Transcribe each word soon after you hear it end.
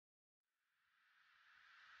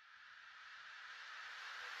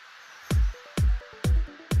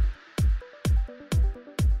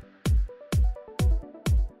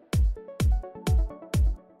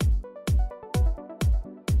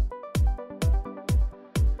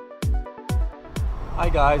Hi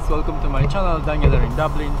guys, welcome to my channel, Daniel in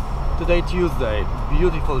Dublin. Today Tuesday,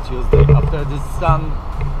 beautiful Tuesday. After the St.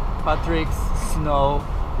 Patrick's snow,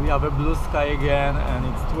 we have a blue sky again and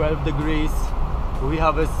it's 12 degrees. We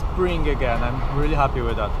have a spring again. I'm really happy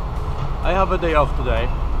with that. I have a day off today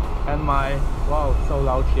and wow, so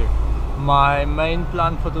loud here. My main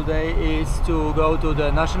plan for today is to go to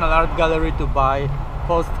the National Art Gallery to buy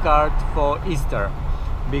postcard for Easter.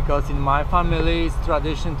 Because in my family it's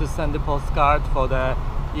tradition to send a postcard for the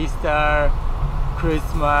Easter,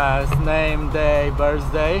 Christmas, name day,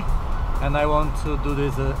 birthday, and I want to do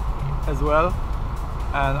this as well.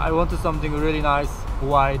 And I want to something really nice.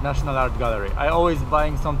 Why National Art Gallery? I always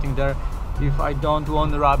buying something there. If I don't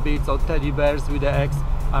want rabbits or teddy bears with the eggs,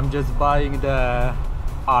 I'm just buying the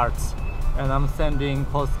arts and I'm sending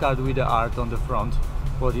postcard with the art on the front,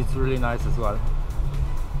 but it's really nice as well.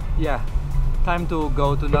 Yeah. Time to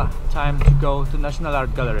go to National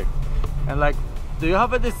Art Gallery. And like, do you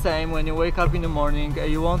have it the same when you wake up in the morning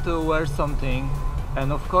and you want to wear something,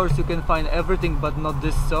 and of course you can find everything but not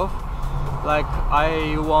this stuff? Like,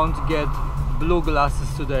 I won't get blue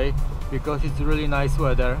glasses today because it's really nice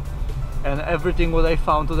weather, and everything what I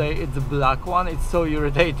found today, it's a black one. It's so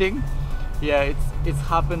irritating. Yeah, it's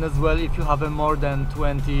happened as well if you have a more than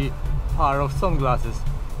 20 pair of sunglasses.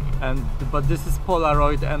 But this is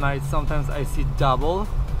Polaroid and sometimes I see double,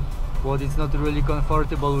 but it's not really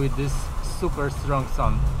comfortable with this super strong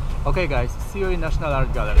sun. Okay guys, see you in National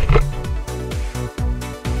Art Gallery.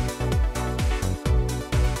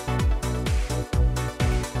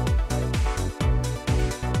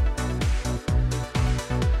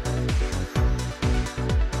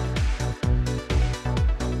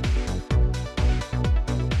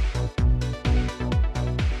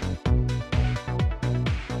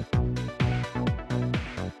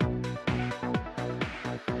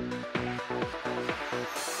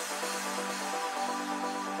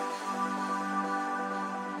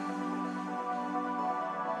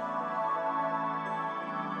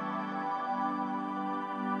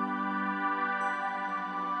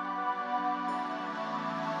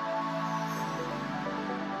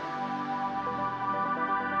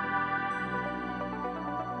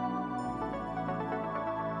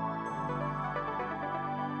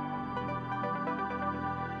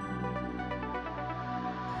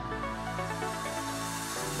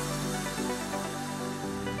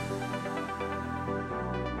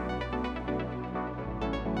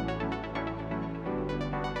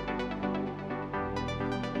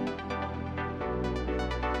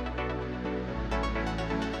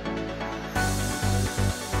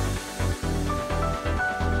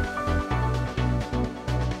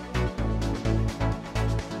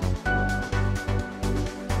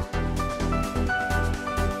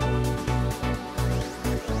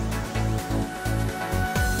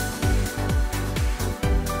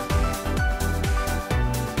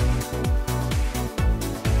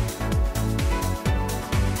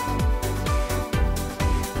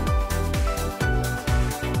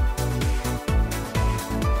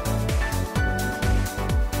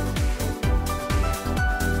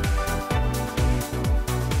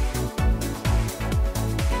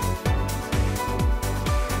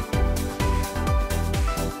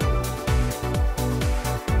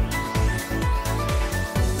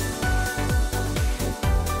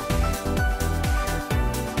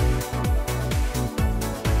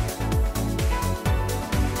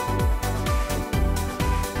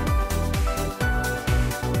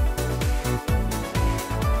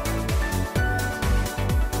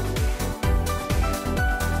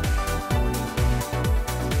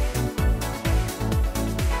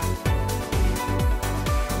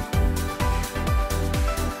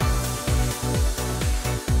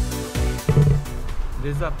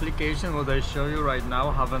 This application what I show you right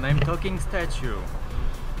now have a name Talking Statue.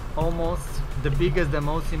 Almost the biggest, the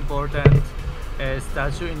most important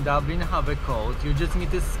statue in Dublin have a code. You just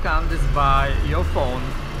need to scan this by your phone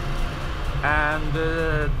and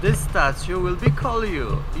this statue will be call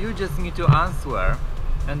you. You just need to answer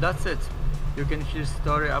and that's it. You can hear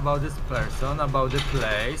story about this person, about the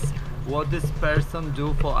place, what this person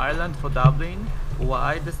do for Ireland, for Dublin,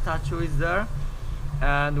 why the statue is there.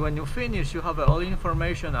 And when you finish, you have all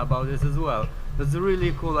information about this as well. That's a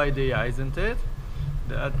really cool idea, isn't it?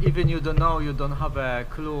 That even you don't know, you don't have a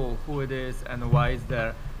clue who it is and why it's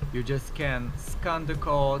there. You just can scan the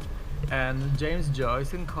code and James Joyce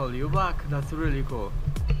can call you back. That's really cool.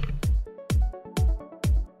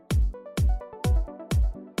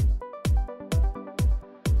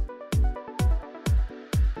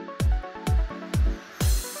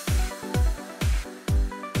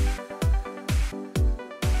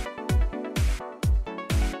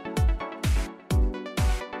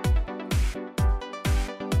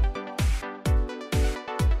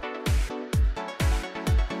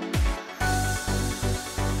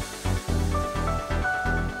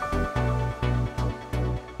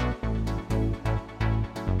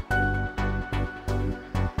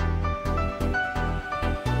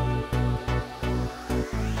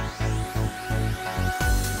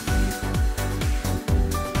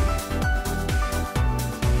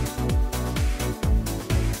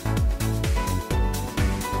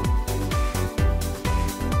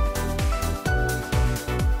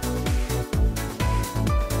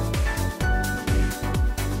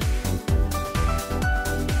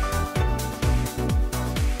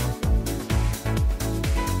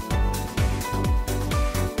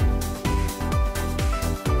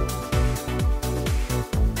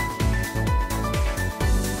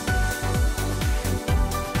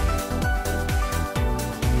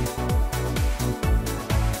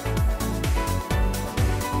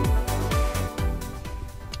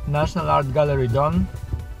 National Art Gallery done,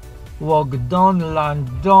 walk done, lunch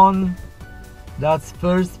done. That's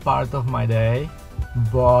first part of my day,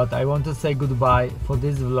 but I want to say goodbye for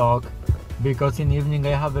this vlog because in evening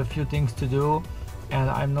I have a few things to do and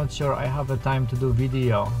I'm not sure I have a time to do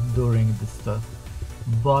video during this stuff.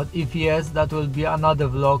 But if yes, that will be another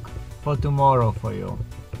vlog for tomorrow for you.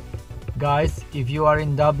 Guys, if you are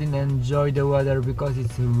in Dublin, enjoy the weather because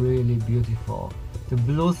it's really beautiful. The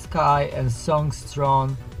blue sky and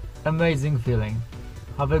Songstrone, amazing feeling.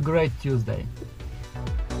 Have a great Tuesday.